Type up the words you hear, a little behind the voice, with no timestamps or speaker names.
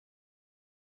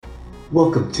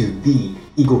Welcome to the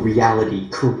Eagle Realty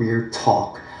Career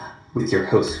Talk with your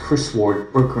host, Chris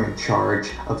Ward, broker in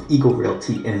charge of Eagle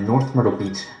Realty in North Myrtle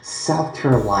Beach, South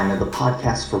Carolina, the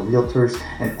podcast for realtors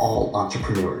and all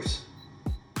entrepreneurs.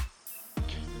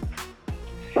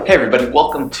 Hey everybody,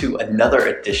 welcome to another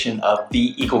edition of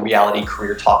the Eagle Realty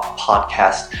Career Talk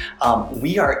podcast.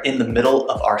 We are in the middle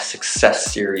of our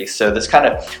success series. So this kind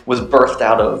of was birthed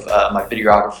out of my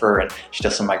videographer, and she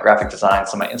does some of my graphic design,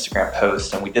 some of my Instagram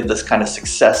posts, and we did this kind of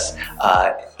success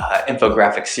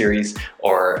infographic series,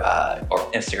 or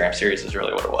Instagram series is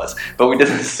really what it was. But we did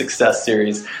this success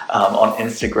series on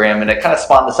Instagram, and it kind of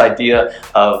spawned this idea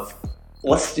of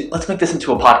let's make this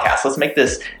into a podcast. Let's make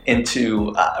this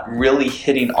into really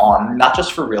hitting on, not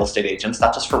just for real estate agents,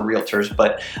 not just for realtors,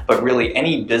 but really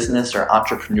any business or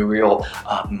entrepreneurial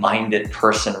minded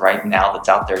person right now that's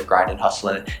out there grinding,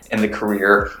 hustling in the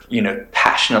career,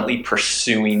 passionately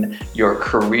pursuing your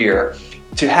career.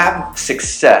 To have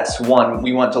success, one,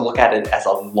 we want to look at it as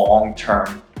a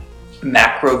long-term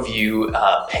macro view,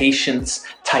 patience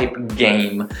type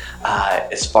game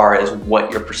as far as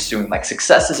what you're pursuing. Like,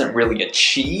 success isn't really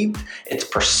achieved, it's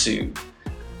pursued.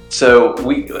 So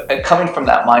we, coming from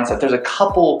that mindset, there's a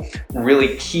couple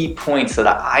really key points that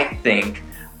I think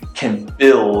can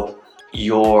build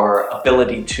your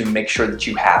ability to make sure that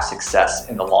you have success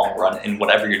in the long run in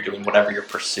whatever you're doing, whatever you're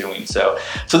pursuing. So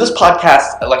this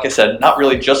podcast, like I said, not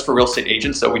really just for real estate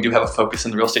agents, though we do have a focus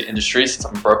in the real estate industry since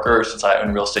I'm a broker, since I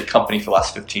own a real estate company for the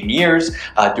last 15 years,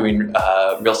 doing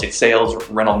real estate sales,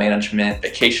 rental management,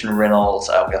 vacation rentals.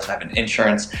 We also have an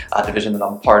insurance division that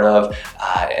I'm a part of,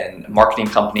 and a marketing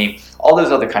company, all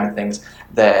those other kind of things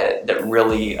that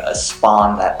really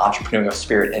spawn that entrepreneurial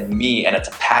spirit in me. And it's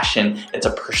a passion, it's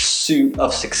a pursuit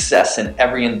of success in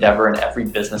every endeavor and every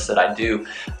business that I do,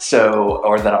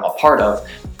 or that I'm a part of.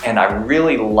 And I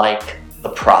really like the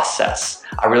process.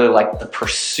 I really like the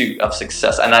pursuit of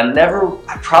success. And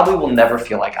I probably will never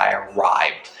feel like I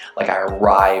arrived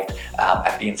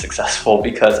at being successful,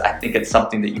 because I think it's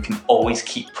something that you can always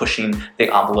keep pushing the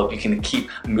envelope. You can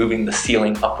keep moving the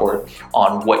ceiling upward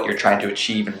on what you're trying to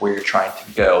achieve and where you're trying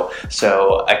to go.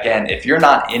 So again, if you're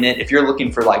not in it, if you're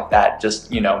looking for like that,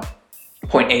 just,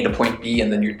 point A to point B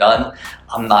and then you're done,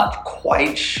 I'm not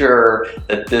quite sure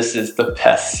that this is the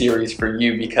best series for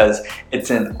you, because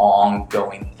it's an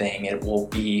ongoing thing. It will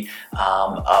be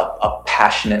a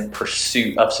passionate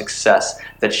pursuit of success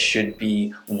that should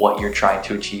be what you're trying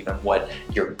to achieve and what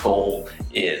your goal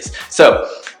is. So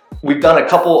we've done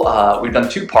we've done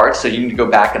two parts, so you need to go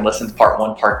back and listen to part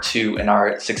one, part two in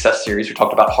our success series. We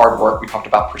talked about hard work, we talked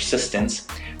about persistence.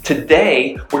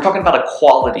 Today, we're talking about a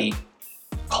quality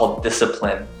called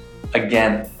discipline.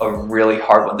 Again, a really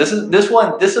hard one.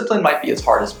 Discipline might be as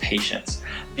hard as patience,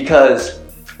 because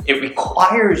it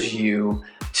requires you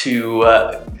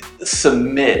to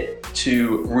submit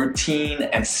to routine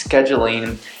and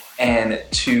scheduling and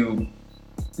to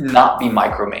not be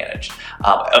micromanaged.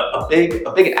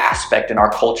 A big aspect in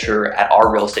our culture at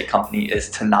our real estate company is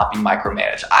to not be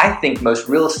micromanaged. I think most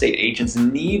real estate agents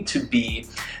need to be,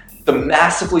 the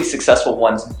massively successful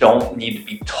ones don't need to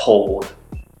be told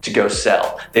to go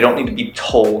sell. They don't need to be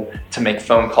told to make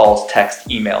phone calls, text,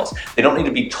 emails. They don't need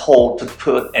to be told to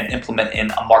put and implement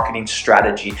in a marketing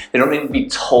strategy. They don't need to be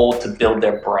told to build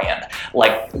their brand.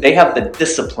 Like, they have the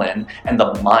discipline and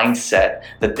the mindset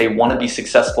that they want to be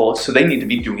successful, so they need to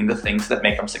be doing the things that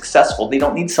make them successful. They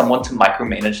don't need someone to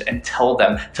micromanage and tell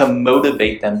them, to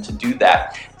motivate them to do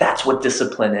that. That's what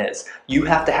discipline is. You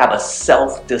have to have a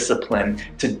self-discipline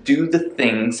to do the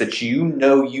things that you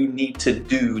know you need to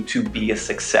do to be a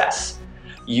success.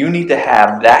 You need to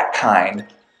have that kind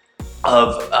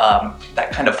of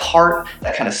heart,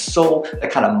 that kind of soul,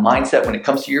 that kind of mindset when it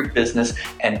comes to your business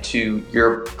and to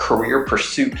your career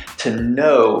pursuit, to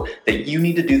know that you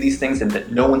need to do these things and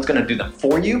that no one's going to do them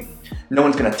for you. No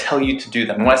one's going to tell you to do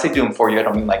them. And when I say do them for you, I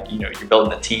don't mean like, you're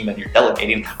building a team and you're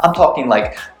delegating. I'm talking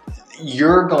like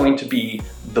you're going to be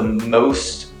the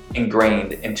most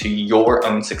ingrained into your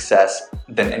own success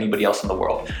than anybody else in the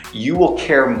world. You will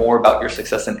care more about your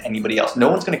success than anybody else. No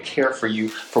one's going to care for you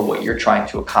for what you're trying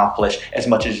to accomplish as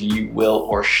much as you will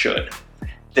or should.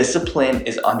 Discipline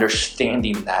is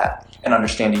understanding that, and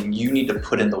understanding you need to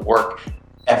put in the work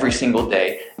every single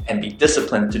day and be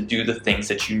disciplined to do the things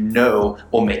that you know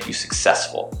will make you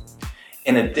successful.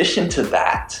 In addition to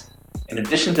that,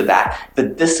 the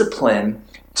discipline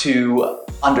to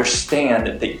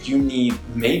understand that you need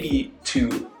maybe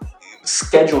to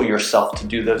schedule yourself to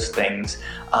do those things,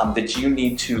 that you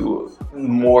need to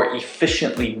more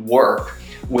efficiently work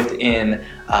within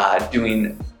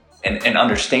doing and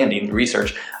understanding the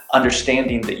research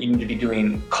understanding that you need to be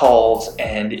doing calls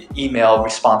and email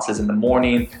responses in the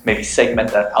morning, maybe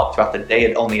segment that out throughout the day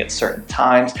at only at certain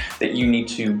times, that you need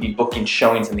to be booking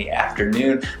showings in the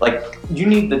afternoon. Like, you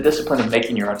need the discipline of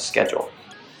making your own schedule.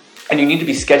 And you need to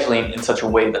be scheduling in such a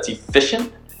way that's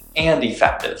efficient and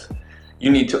effective. You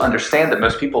need to understand that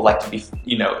most people like to be,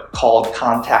 called,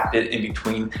 contacted in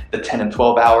between the 10 and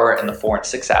 12 hour and the 4 and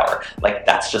 6 hour. Like,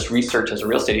 that's just research as a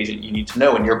real estate agent. You need to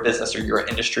know in your business or your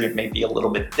industry, it may be a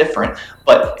little bit different,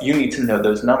 but you need to know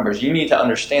those numbers. You need to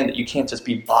understand that you can't just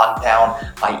be bogged down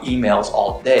by emails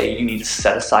all day. You need to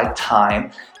set aside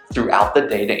time throughout the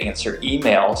day to answer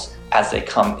emails as they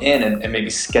come in, and maybe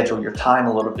schedule your time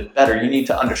a little bit better. You need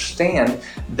to understand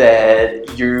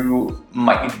that you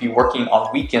might need to be working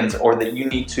on weekends, or that you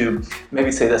need to,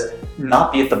 maybe say this,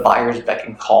 not be at the buyer's beck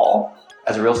and call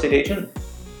as a real estate agent,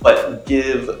 but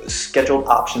give scheduled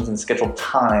options and scheduled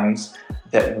times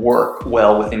that work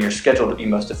well within your schedule to be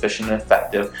most efficient and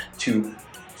effective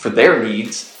for their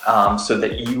needs, so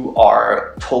that you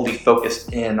are totally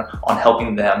focused in on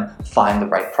helping them find the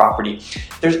right property.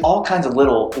 There's all kinds of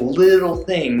little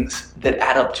things that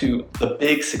add up to the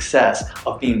big success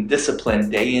of being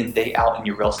disciplined day in, day out in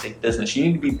your real estate business. You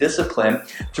need to be disciplined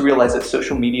to realize that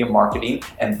social media marketing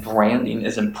and branding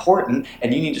is important,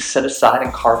 and you need to set aside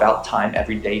and carve out time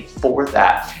every day for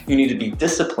that. You need to be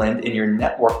disciplined in your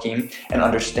networking and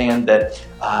understand that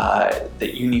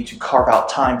you need to carve out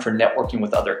time for networking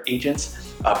with other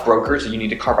agents, brokers. You need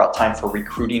to carve out time for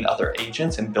recruiting other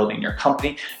agents and building your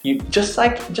company. You just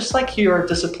like you're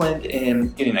disciplined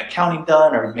in getting accounting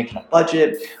done, or making a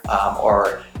budget,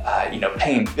 or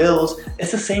paying bills.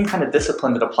 It's the same kind of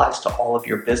discipline that applies to all of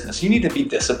your business. You need to be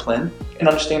disciplined in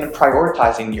understanding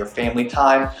prioritizing your family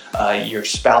time, your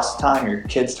spouse time, your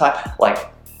kids time.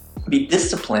 Like, be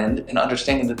disciplined in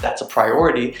understanding that that's a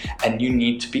priority, and you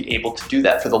need to be able to do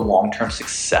that for the long-term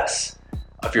success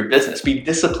of your business. Be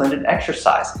disciplined in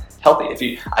exercise.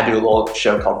 Healthy. I do a little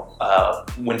show called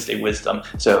Wednesday Wisdom.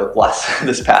 So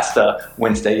this past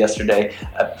Wednesday, yesterday,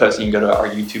 posting, you can go to our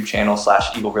YouTube channel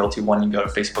 /Eagle Realty 1. You can go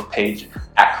to Facebook page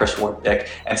 @Chris Ward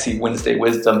Bick and see Wednesday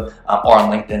Wisdom, or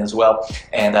on LinkedIn as well.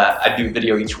 And I do a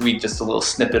video each week, just a little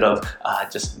snippet of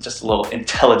just a little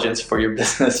intelligence for your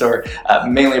business, or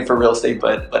mainly for real estate,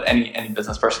 but any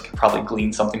business person can probably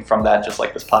glean something from that, just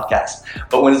like this podcast.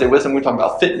 But Wednesday Wisdom, we're talking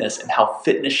about fitness and how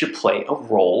fitness should play a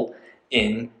role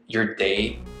in your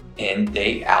day in,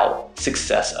 day out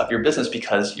success of your business,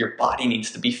 because your body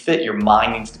needs to be fit, your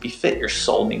mind needs to be fit, your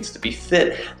soul needs to be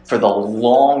fit for the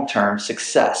long-term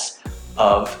success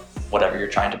of whatever you're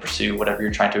trying to pursue, whatever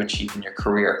you're trying to achieve in your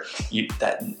career. You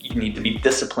need to be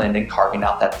disciplined in carving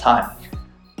out that time.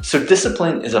 So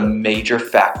discipline is a major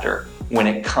factor when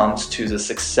it comes to the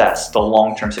success, the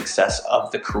long-term success of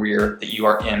the career that you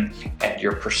are in and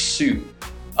your pursuit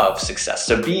of success.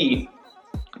 So be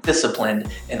disciplined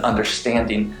in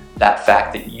understanding that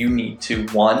fact that you need to,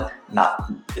 no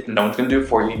one's going to do it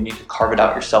for you. You need to carve it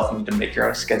out yourself. You need to make your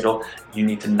own schedule. You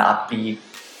need to not be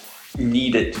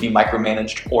needed to be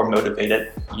micromanaged or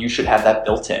motivated. You should have that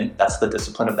built in. That's the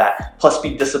discipline of that. Plus,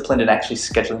 be disciplined in actually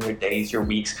scheduling your days, your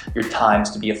weeks, your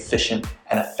times to be efficient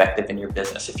and effective in your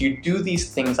business. If you do these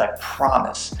things, I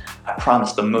promise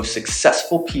the most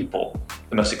successful people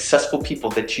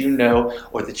that you know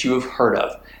or that you have heard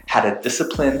of had a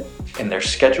discipline in their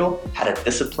schedule, had a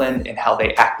discipline in how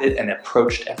they acted and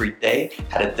approached every day,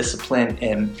 had a discipline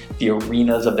in the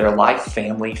arenas of their life,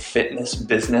 family, fitness,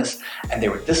 business, and they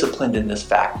were disciplined in this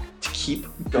fact to keep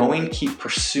going, keep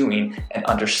pursuing, and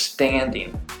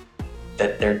understanding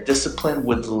that their discipline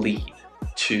would lead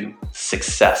to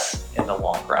success in the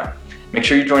long run. Make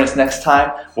sure you join us next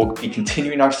time. We'll be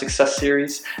continuing our success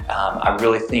series. I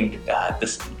really think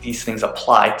these things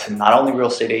apply to not only real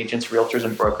estate agents, realtors,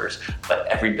 and brokers, but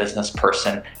every business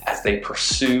person as they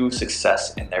pursue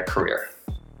success in their career.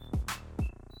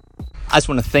 I just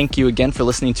want to thank you again for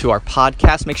listening to our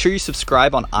podcast. Make sure you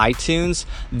subscribe on iTunes,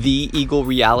 The Eagle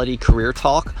Reality Career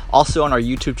Talk. Also on our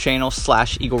YouTube channel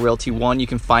 /Eagle Realty 1. You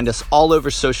can find us all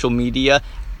over social media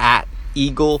at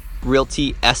Eagle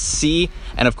Realty SC,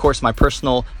 and of course my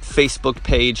personal Facebook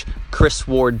page, Chris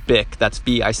Ward Bick. That's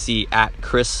BIC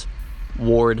 @Chris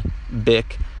Ward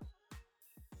Bick.